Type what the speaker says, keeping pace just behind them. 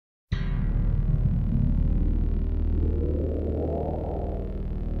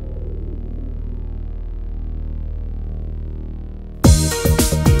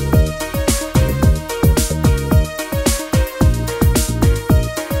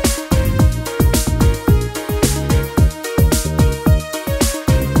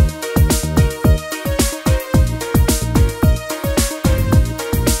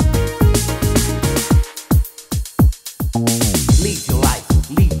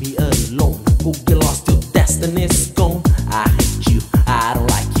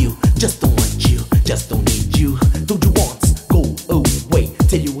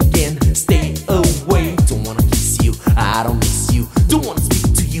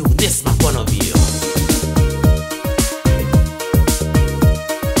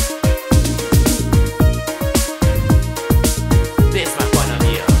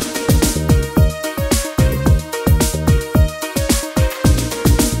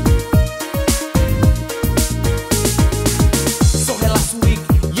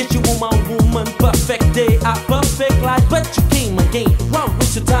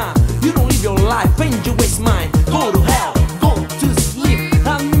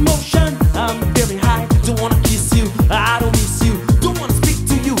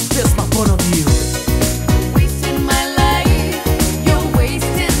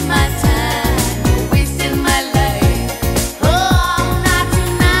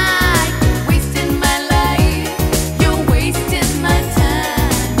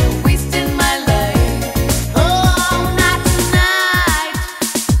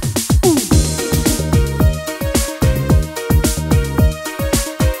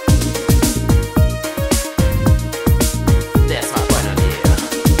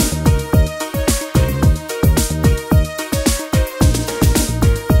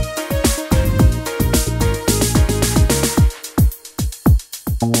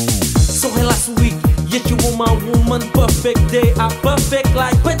my woman, perfect day, a perfect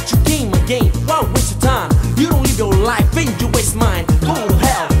life. But you came again, why waste your time? You don't live your life and you waste mine. Go to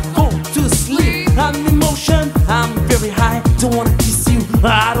hell, go to sleep. I'm in motion, I'm very high. Don't wanna kiss you,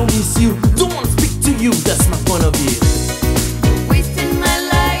 I don't miss you. Don't wanna speak to you, that's my point of view.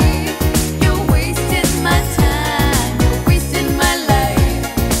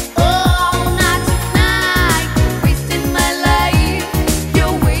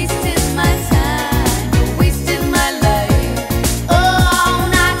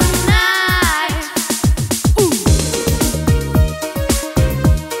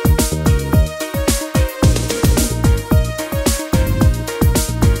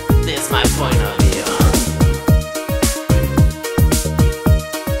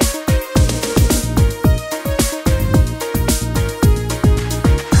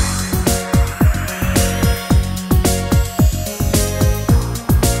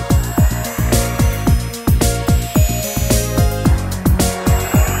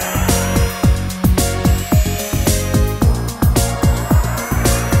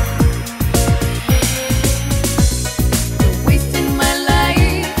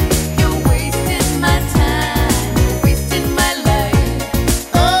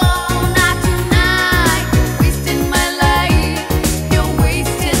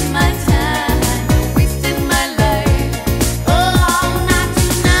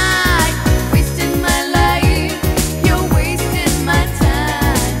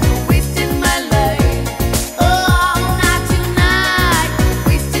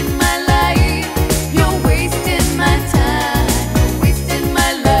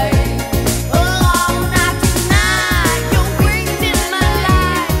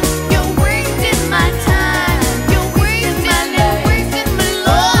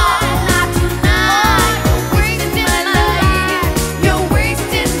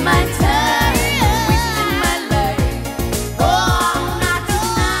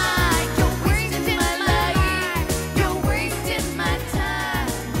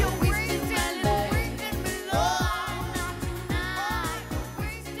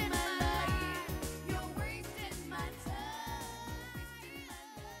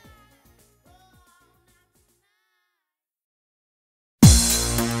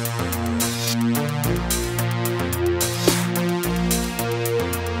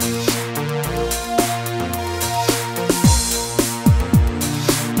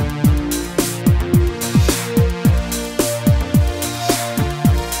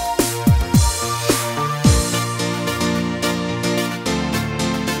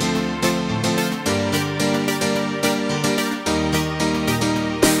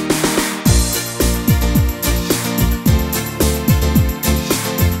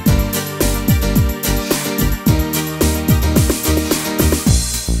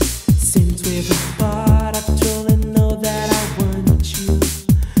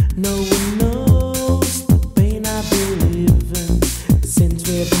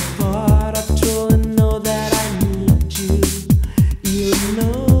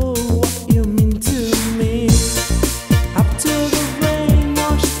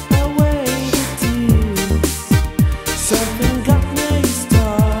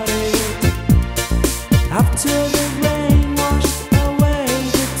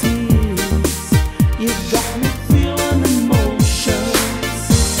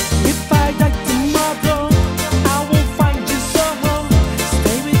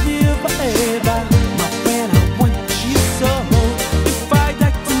 If I die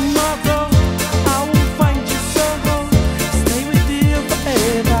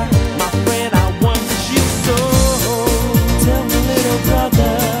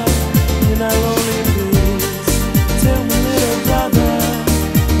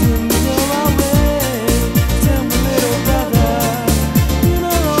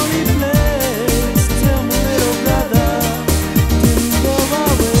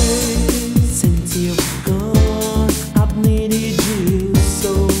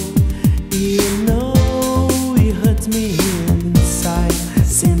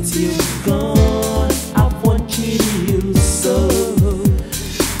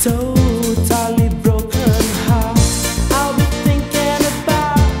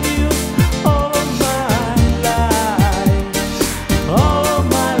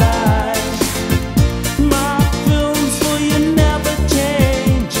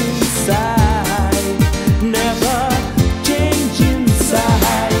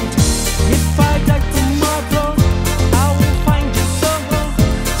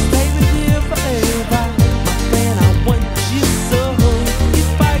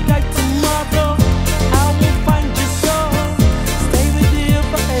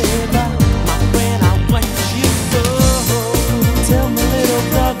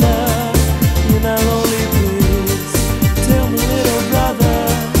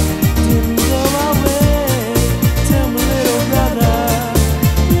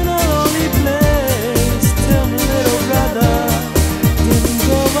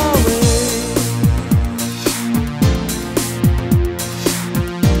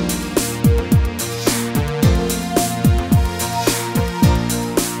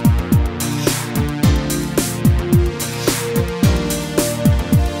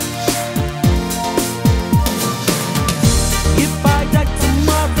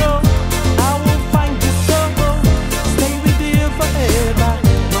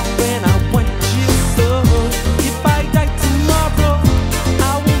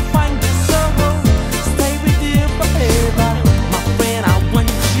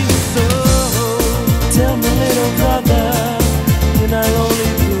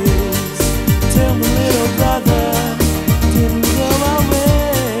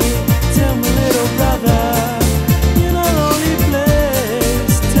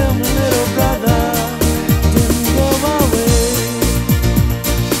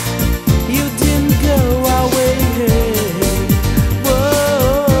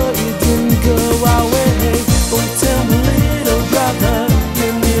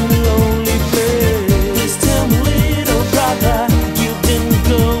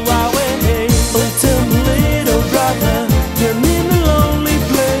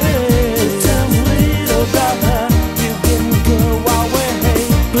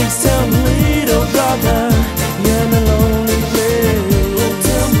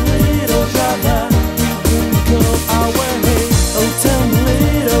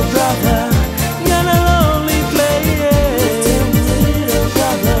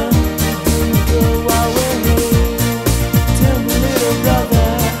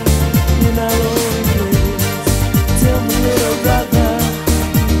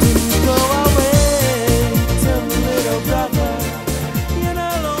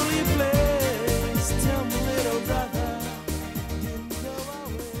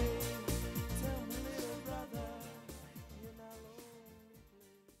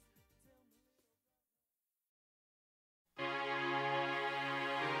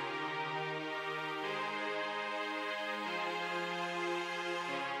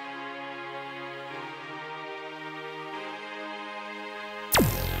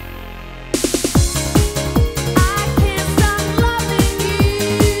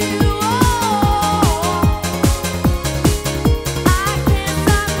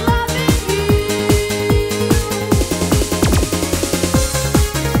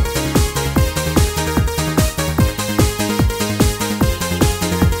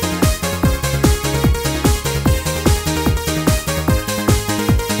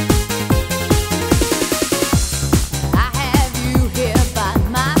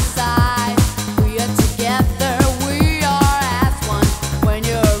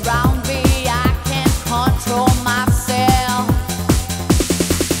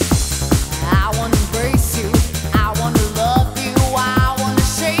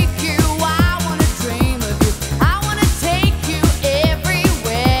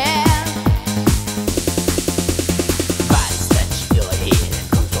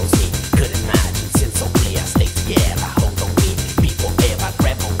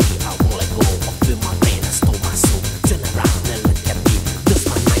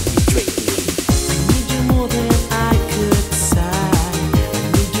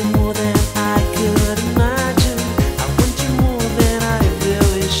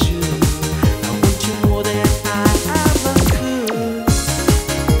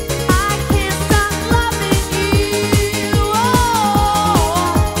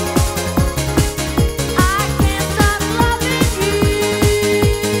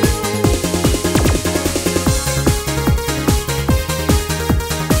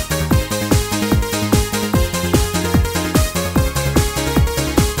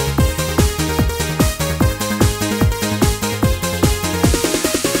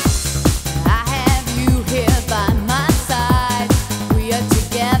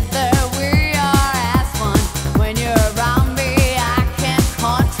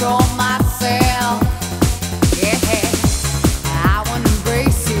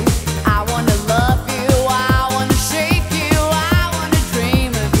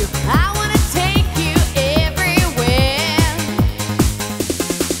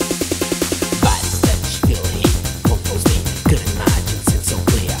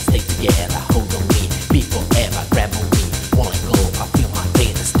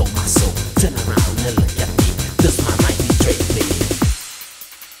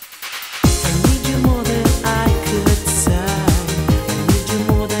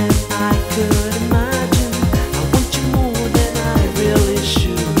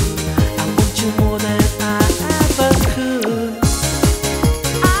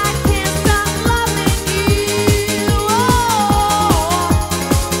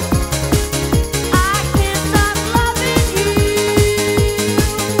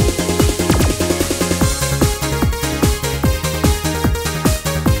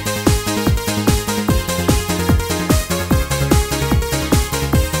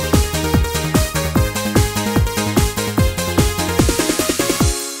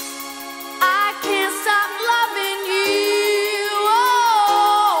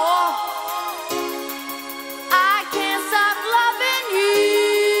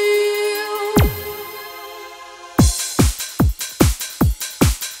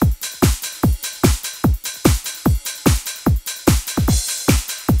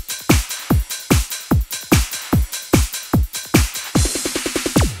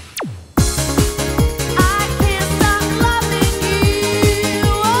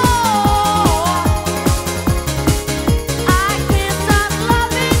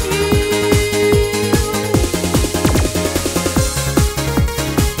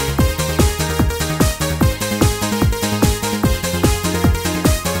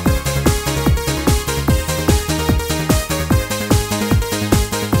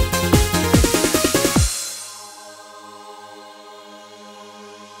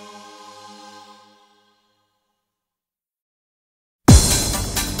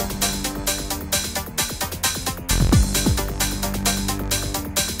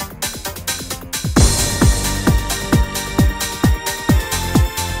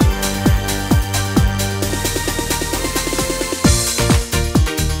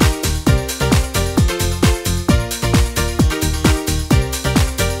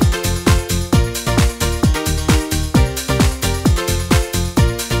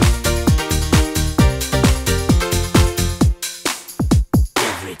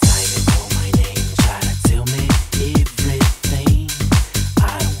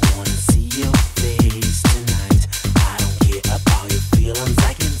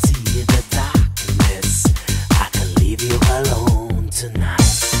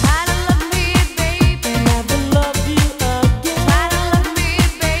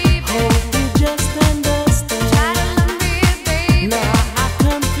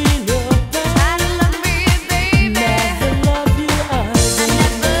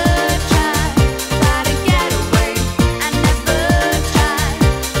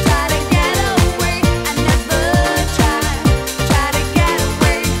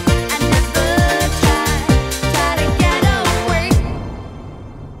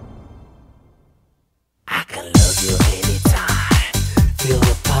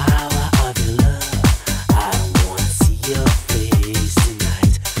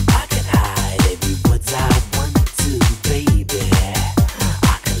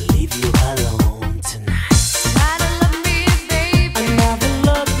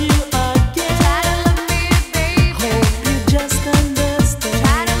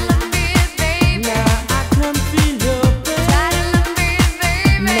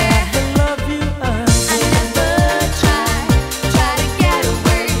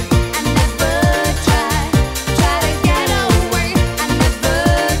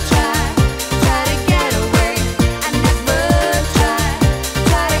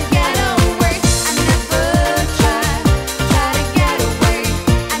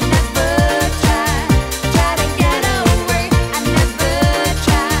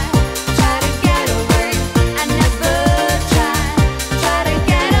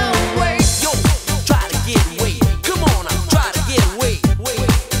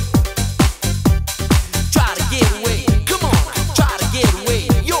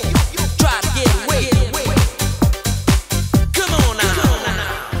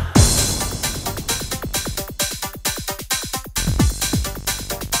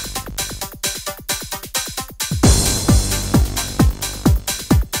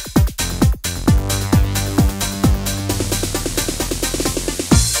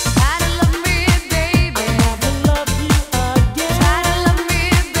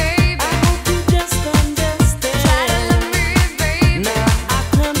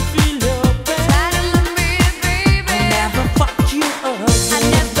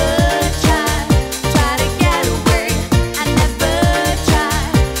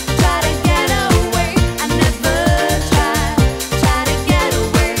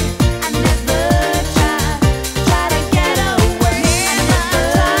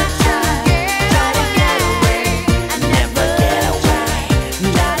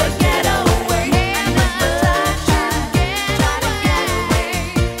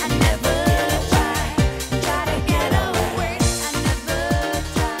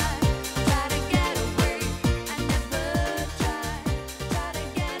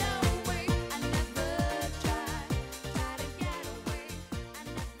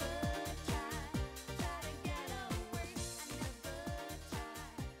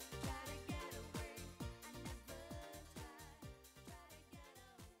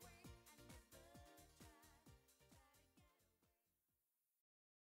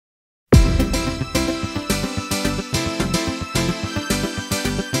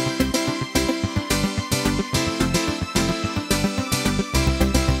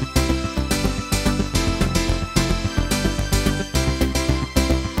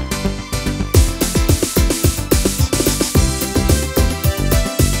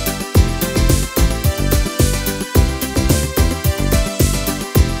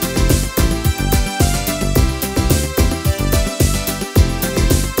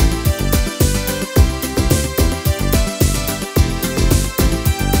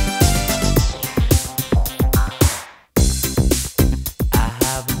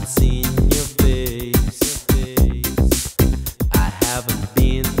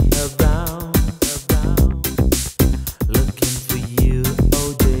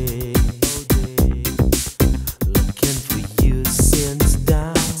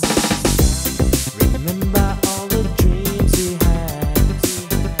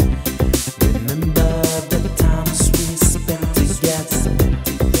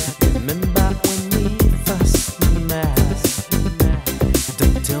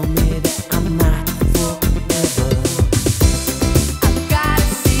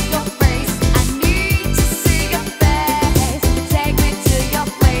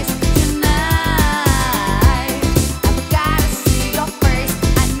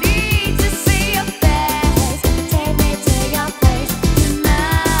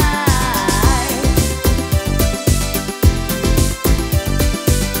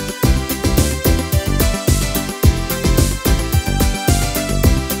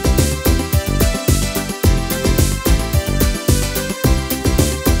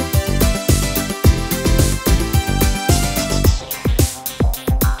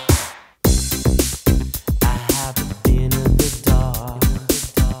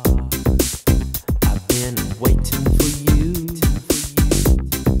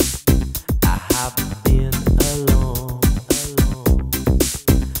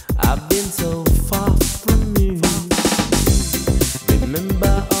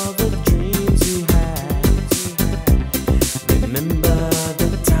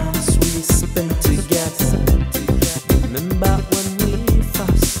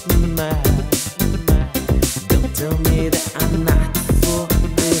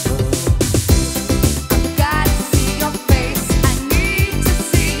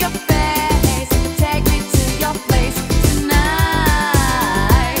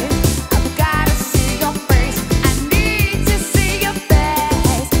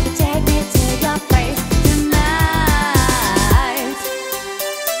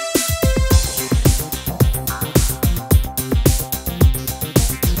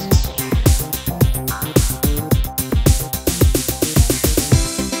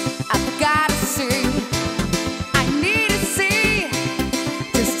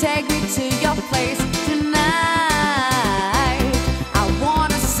place tonight. I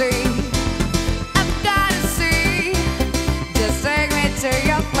wanna see, I've gotta see. Just take me to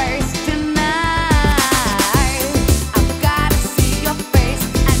your place tonight. I've gotta see your face.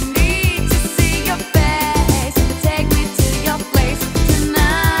 I need to see your face. Take me to your place tonight.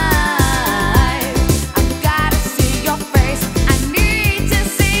 I've gotta see your face. I need to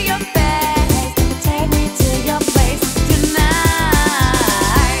see your face. Take me to your place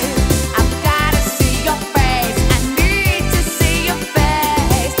tonight. I've gotta see your face. I need to see your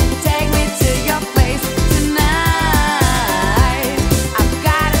face. Take me to your place tonight. I've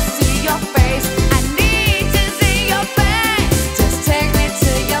gotta see your face. I need to see your face. Just take me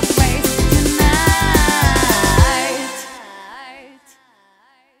to your place tonight.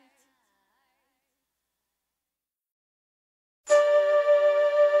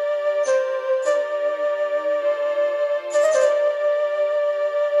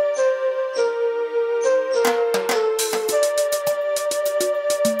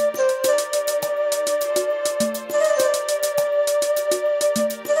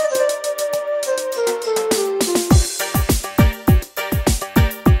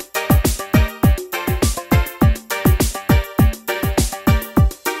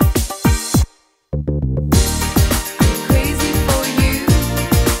 Crazy for you.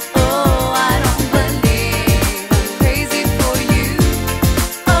 Oh, I don't believe I'm crazy for you.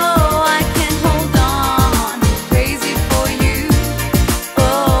 Oh, I can't hold on. Crazy for you.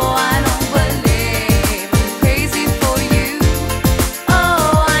 Oh, I don't believe I'm crazy for you.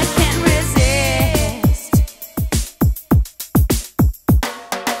 Oh, I can't resist.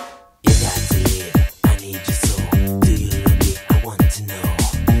 You got to live, I need you so. Do you love me? I want to know.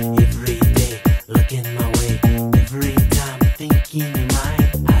 Every day, looking my way. Every time thinking in mind.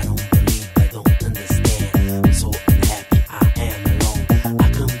 I don't believe, I don't understand. I'm so unhappy, I am alone. I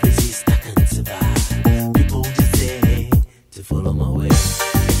can't resist, I can't survive. People just say to follow my way.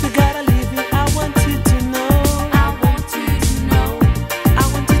 If you gotta leave me, I want you to know. I want you to know. I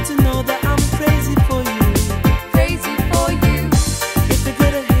want you to know that I'm crazy for you. Crazy for you. If you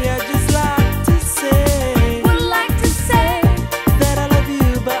couldn't hear, I'd just like to say Would like to say, that I love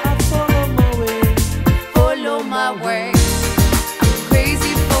you, but I follow my way. follow my way. I'm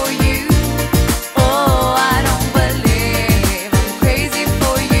crazy for you. Oh, I don't believe I'm crazy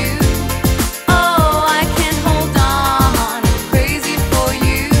for you. Oh, I can't hold on. I'm crazy for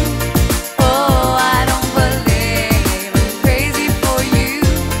you. Oh, I don't believe I'm crazy for you.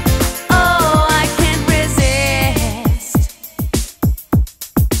 Oh, I can't resist.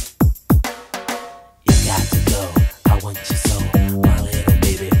 You got to go, I want you so. My little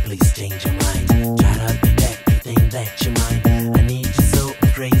baby, please change your mind. Try to be back, you think that you're mine. I need you so, I'm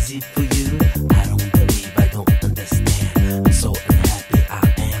crazy for you. I don't believe, I don't understand. I'm so unhappy,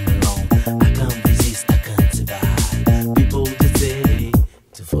 I am alone. I can't resist, I can't survive. People just say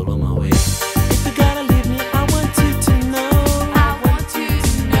to follow my way. If you gotta leave me, I want you to know. I want you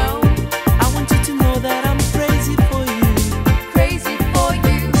to know. I want you to know that I'm crazy for you. Crazy for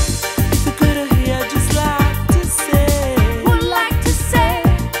you. If you couldn't hear, I'd just like to say Would like to say,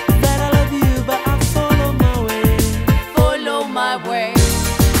 that I love you, but I follow my way. follow my way.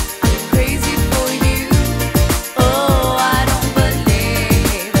 I'm crazy for you. Oh, I don't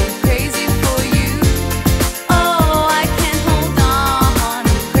believe I'm crazy for you. Oh, I can't hold on.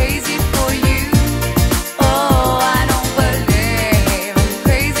 I'm crazy for you. Oh, I don't believe I'm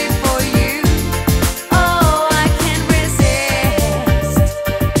crazy for you. Oh, I can't resist.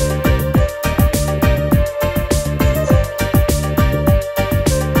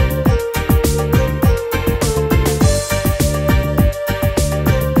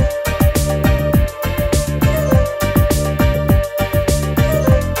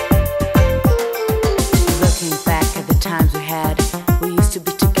 Looking back at the times we had, we used to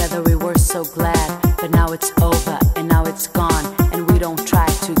be together, we were so glad. But now it's over and now it's gone, and we don't try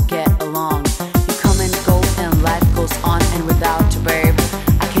to get along. You come and go and life goes on, and without you, babe,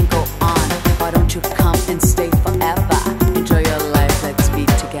 I can't go on. Why don't you come and stay forever? Enjoy your life, let's be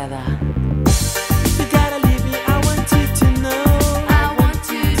together. If you gotta leave me, I want you to know. I want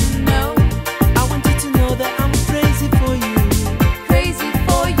you to know. I want you to know that I'm crazy for you. Crazy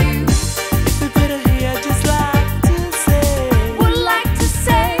for you. If you couldn't hear, I'd just like to say Would like to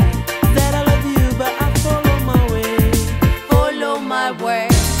say, that I love you, but I follow my way. follow my way.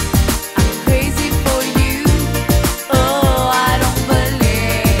 I'm crazy for you. Oh, I don't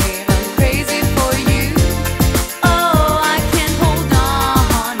believe I'm crazy for you. Oh, I can't hold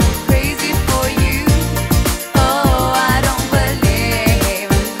on. I'm crazy for you. Oh, I don't believe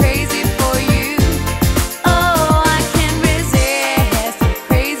I'm crazy for you. Oh, I can't resist. I'm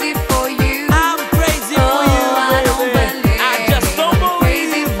crazy for you. I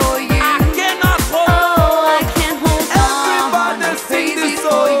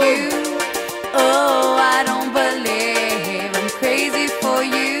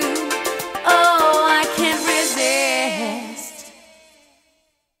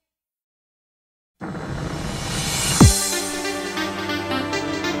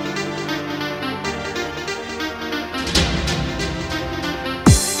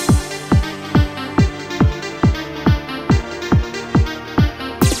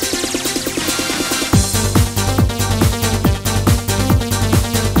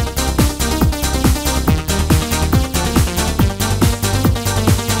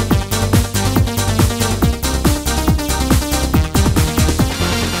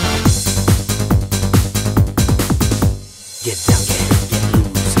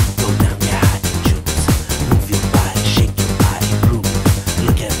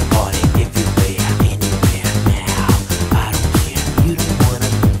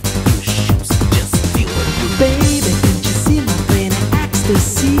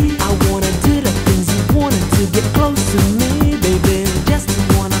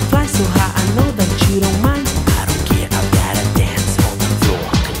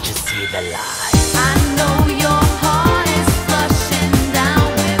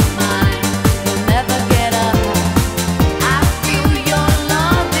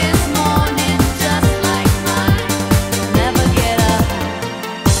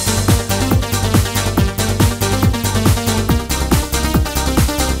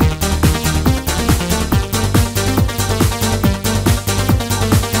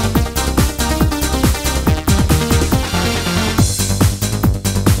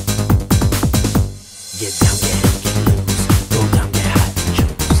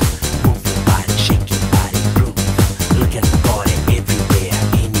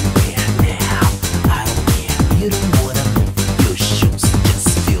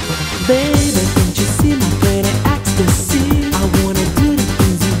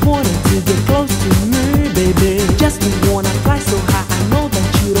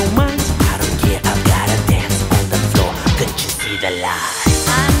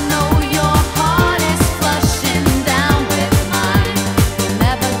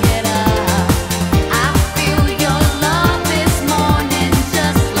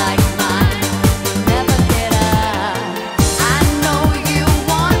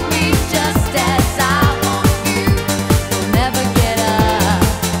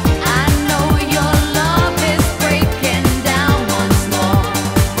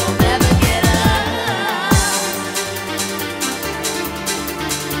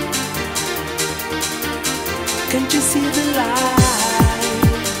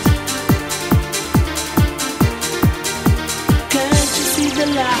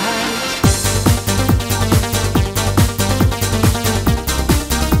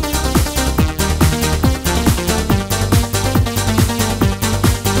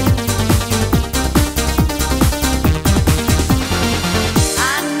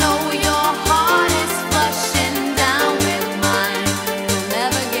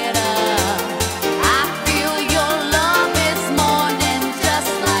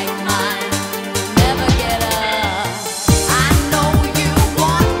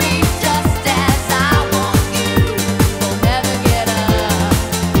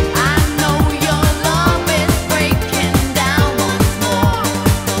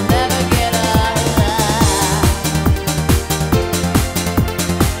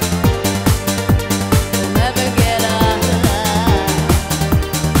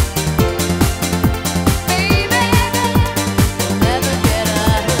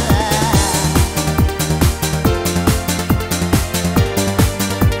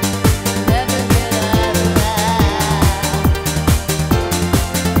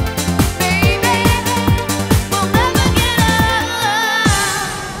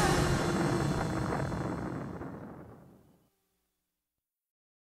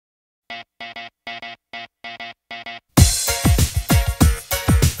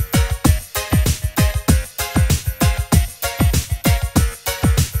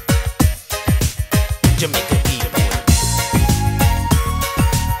Jamaica people.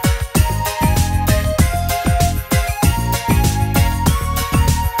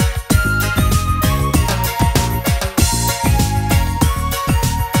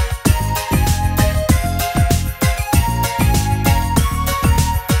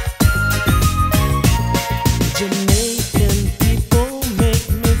 Jamaican people make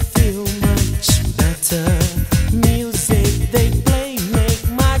me feel much better. Music they play make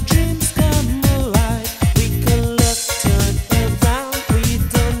my dreams come alive. We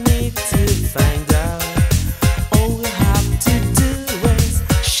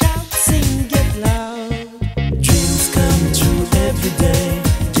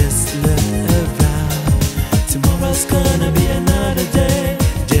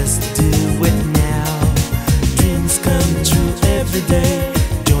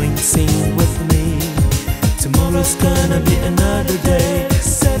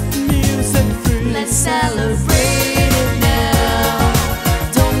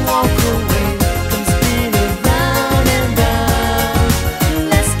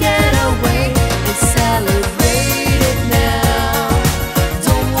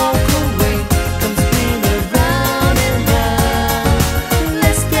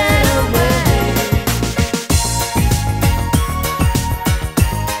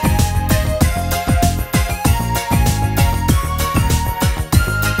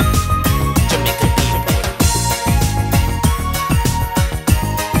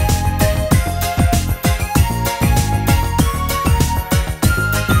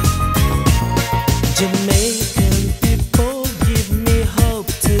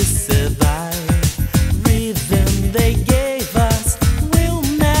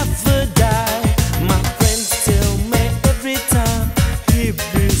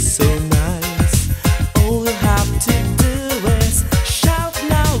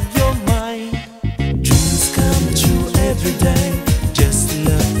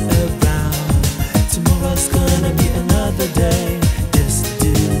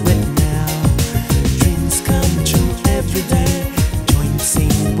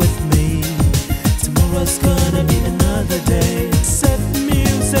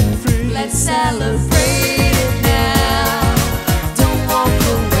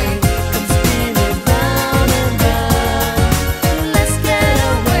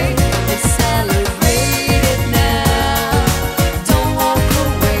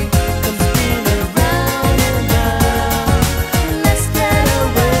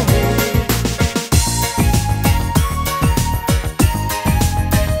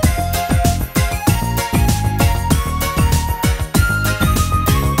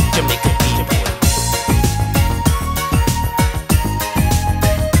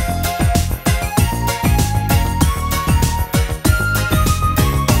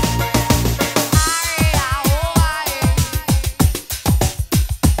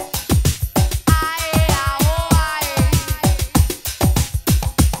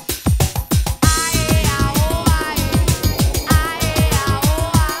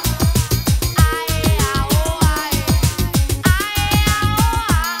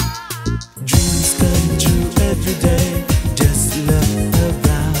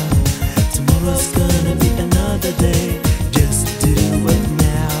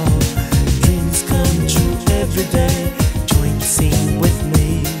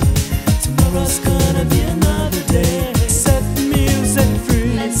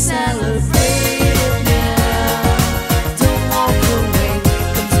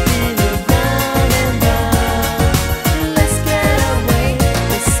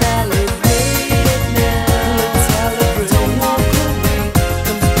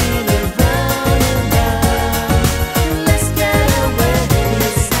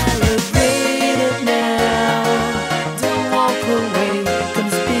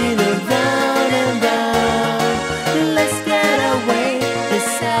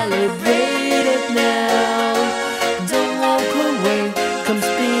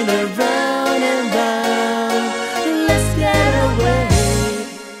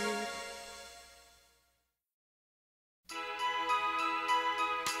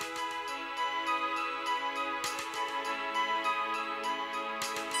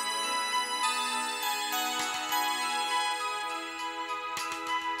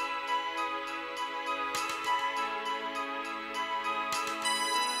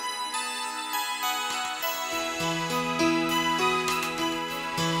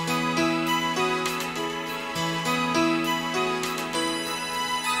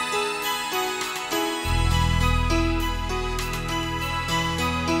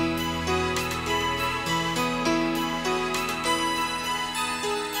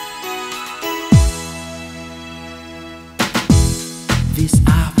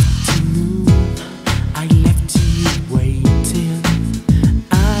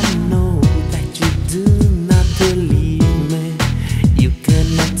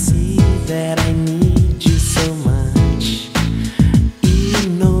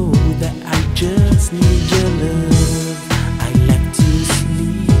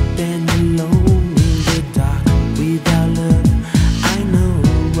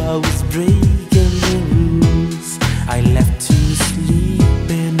I was breaking the rules. I left to sleep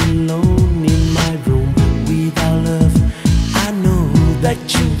and alone in my room without love. I know that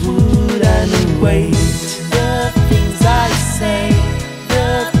you wouldn't wait. The things I say,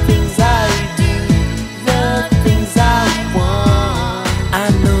 the things I do, the things I want, I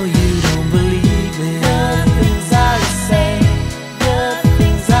know you don't believe me. The things I say, the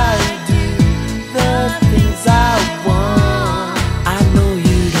things I do, the things I want, I know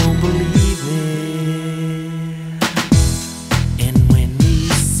you don't believe me. And when we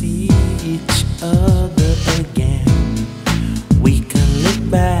see each other again, we can look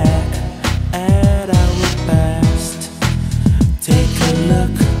back at our past. Take a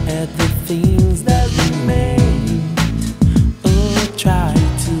look at the things that remain. Oh, try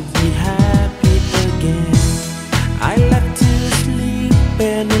to be happy again. I left to sleep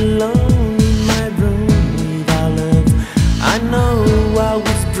and alone in my room without love. I know I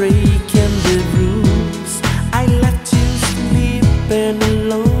was breaking the rules. I left to sleep and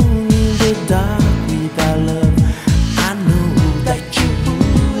alone in the dark without love. I know that you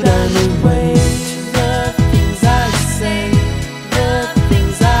wouldn't wait. The things I say, the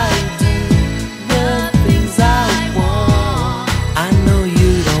things I do, the things I want, I know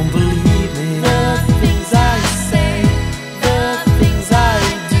you don't believe me. The things I say, the things I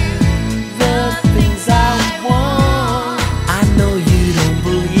do, the things I want, I know you don't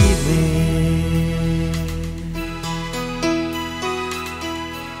believe me.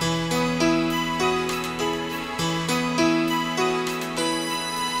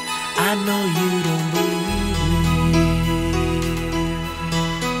 I know you don't believe me.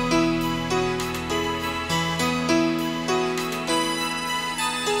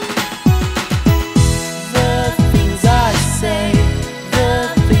 The things I say, the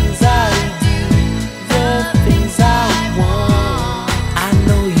things I do, the things I want, I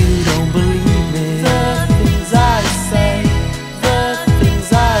know you don't believe me. The things I say, the things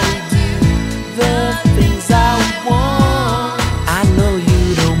I do, the things I want, I know you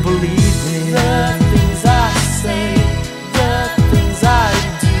don't believe me. The things I say, the things I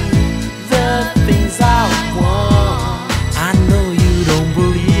do, the things I want, I know you don't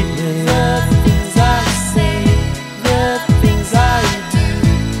believe me. The things I say, the things I do,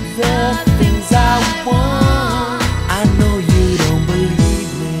 the things I want, I know you don't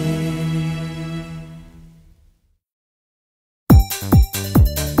believe me.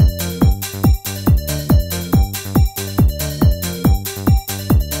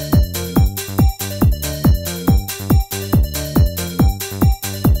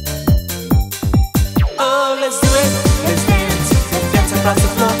 Oh, let's do it, let's dance across the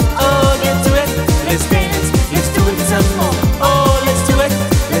floor. Oh, get to it, let's dance do it some more. Oh, let's do it,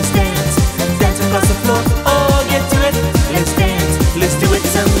 let's dance across the floor. Oh, get to it, let's do it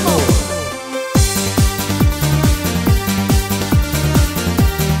some more.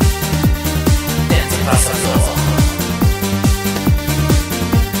 Dance across the floor.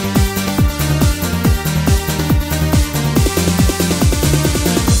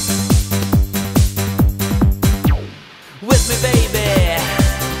 With me, baby,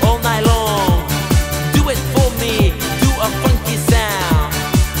 all night long. Do it for me, do a funky sound.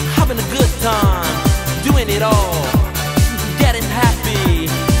 Having a good time, doing it all. Getting happy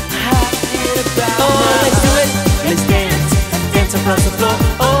about. Oh, let's do it, let's dance across the floor.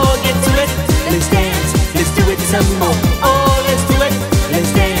 Oh, get to it, let's do it some more. Oh, let's do it,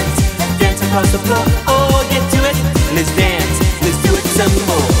 let's dance across the floor. Oh, get to it, let's do it some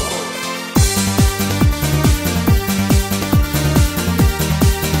more.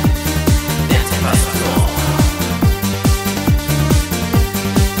 Dance across the floor.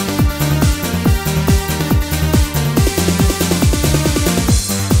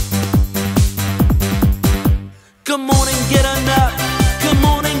 Come on and get on up, come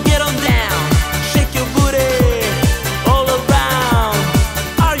on and get on down. Shake your booty all around.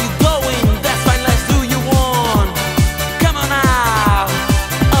 Are you going? That's fine, let's do you want. Come on now,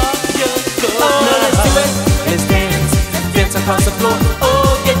 up you go. Oh, no, let's do it, let's dance across the floor.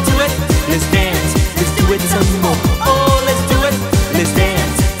 Oh, get to it, let's do it some more. Oh, let's do it, let's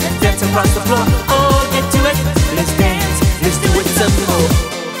dance across the floor. Oh, get to it, let's do it some more.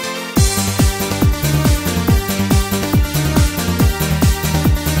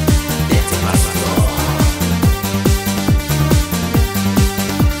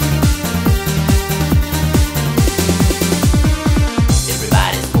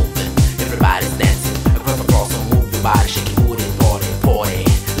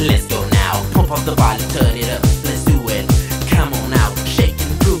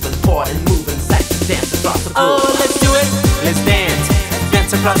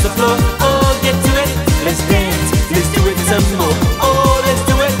 dance across the floor. Oh, get to it, let's dance, let's do it some more. Oh, let's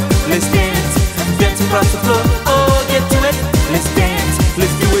do it, let's dance, dance across the floor. Oh, get to it, let's dance,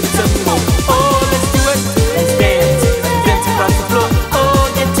 let's do it some more. Oh, let's do it, let's dance, dance across the floor. Oh,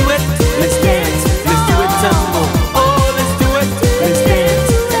 get to it, let's dance, let's do it some more. Oh, let's do it, let's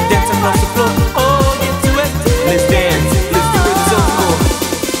dance, dance across the floor. Oh, get to it, let's dance, let's do it some more.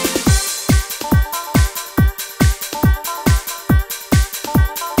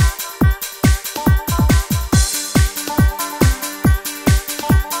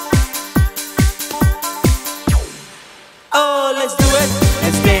 Oh, let's do it,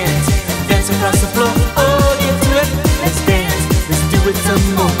 let's dance, dance across the floor. Oh, get to it, let's dance, let's do it some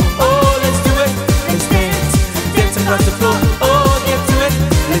more. Oh, let's do it, let's dance, dance across the floor. Oh, get to it,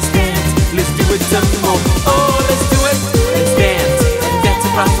 let's dance, let's do it some more. Oh, let's do it, let's dance, dance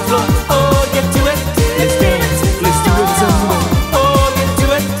across the floor. Oh, get to it, let's dance, let's do it some more. Oh, get to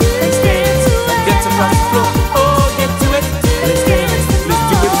it, let's dance, dance across the floor. Oh, get to it, let's dance, let's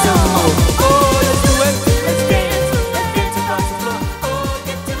do it some more. Oh, let's do it, let's dance, dance across the floor. Oh,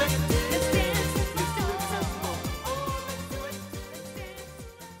 get to it, let's dance, let's do it some more. Oh, let's do it, let's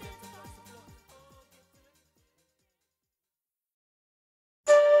dance.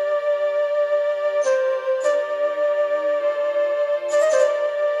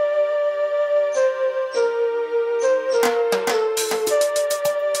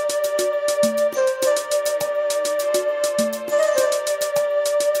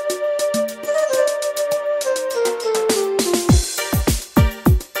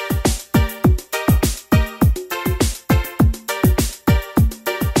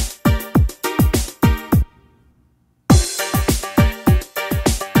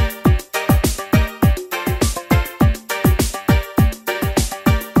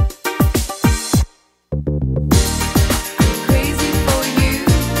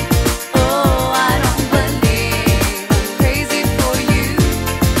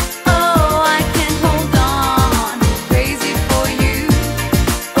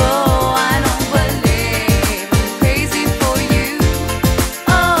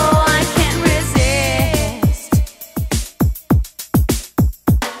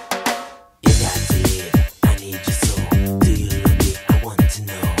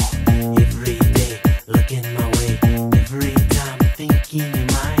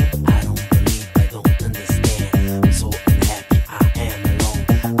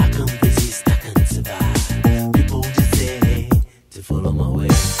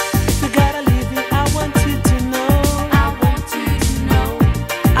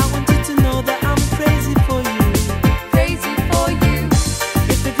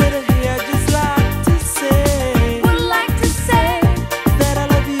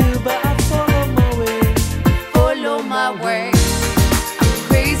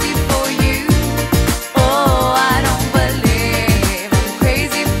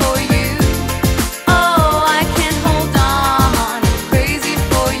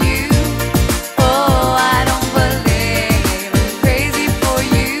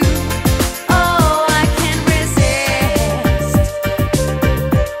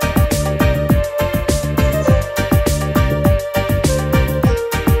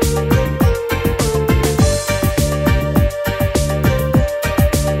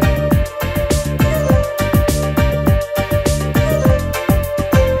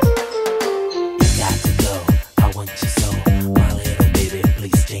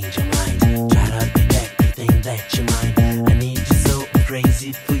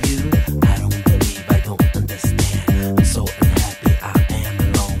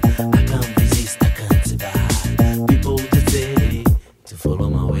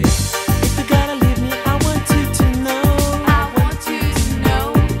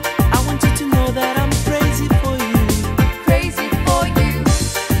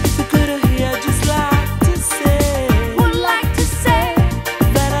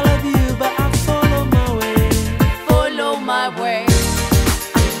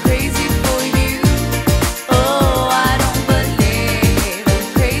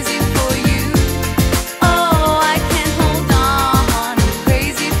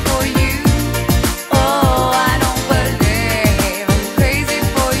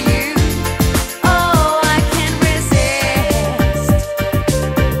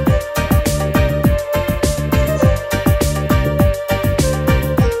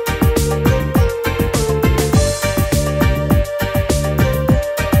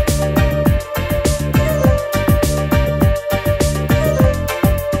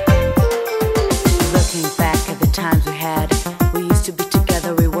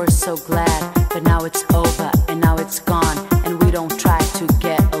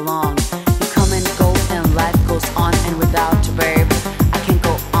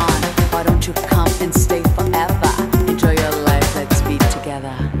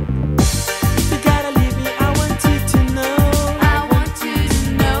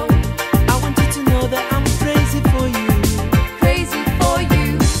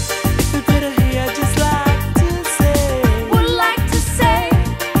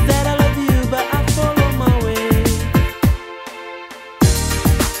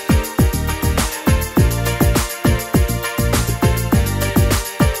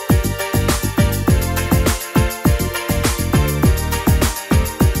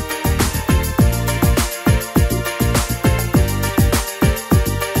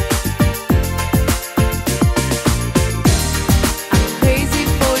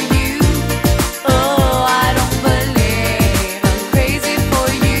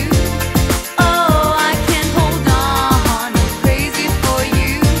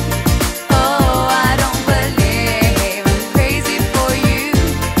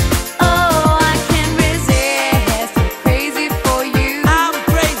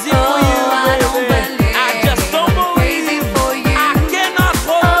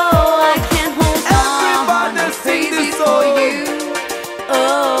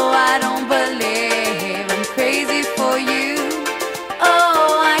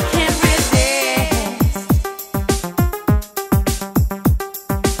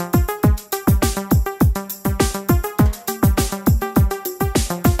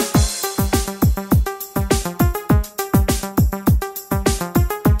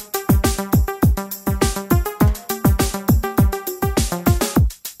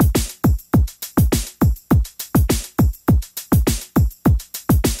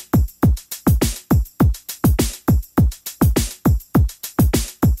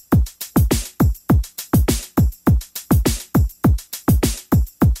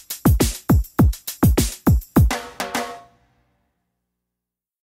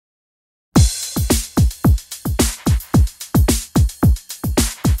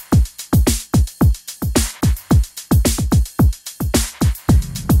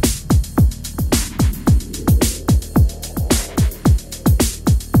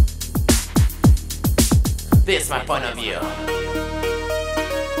 This is my point of view.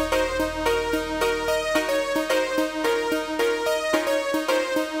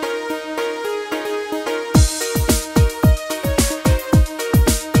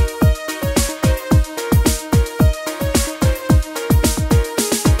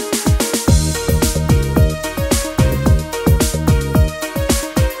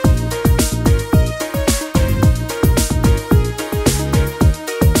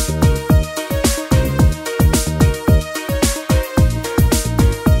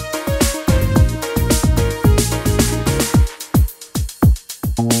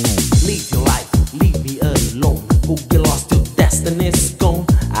 Leave your life, leave me alone. Go get lost, your destiny's gone.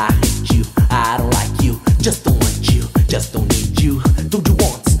 I hate you, I don't like you. Just don't want you, just don't need you. Don't you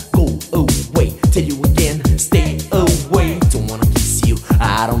want, go away. Tell you again, stay away. Don't wanna kiss you,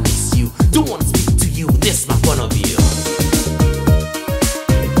 I don't miss you. Don't wanna speak to you, this is my point of view.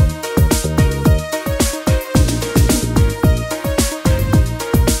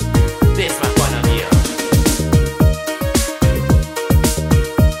 This is my point of view.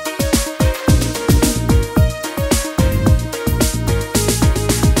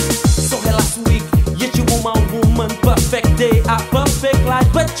 Perfect day, a perfect life,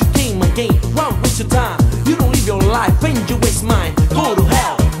 but you came again. Why waste your time? You don't live your life and you waste mine. Go to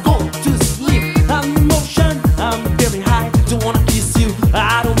hell, go to sleep. I'm in motion, I'm very high. Don't wanna kiss you,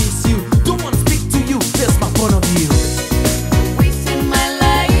 I don't miss you. Don't wanna speak to you, that's my point of view. Wasting my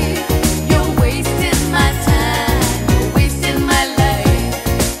life, you're wasting my time. You're wasting my life.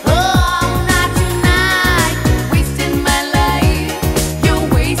 Oh, not tonight. Wasting my life, you're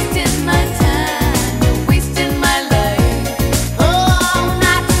wasting my time. You're wasting my life. Oh,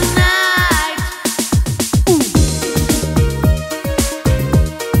 not tonight.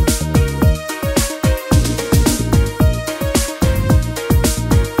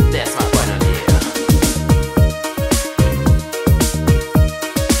 That's my point of view.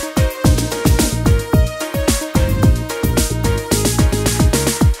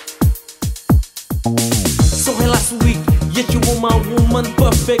 So hey, last week, yet you were my woman.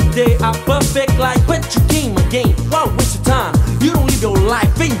 Perfect day, a perfect life, but you came again. Why waste your time? You don't live your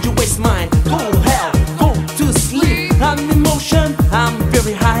life and you waste mine. Go to hell, go to sleep. I'm in motion, I'm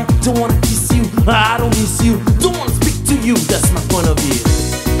very high. Don't wanna kiss you, I don't miss you.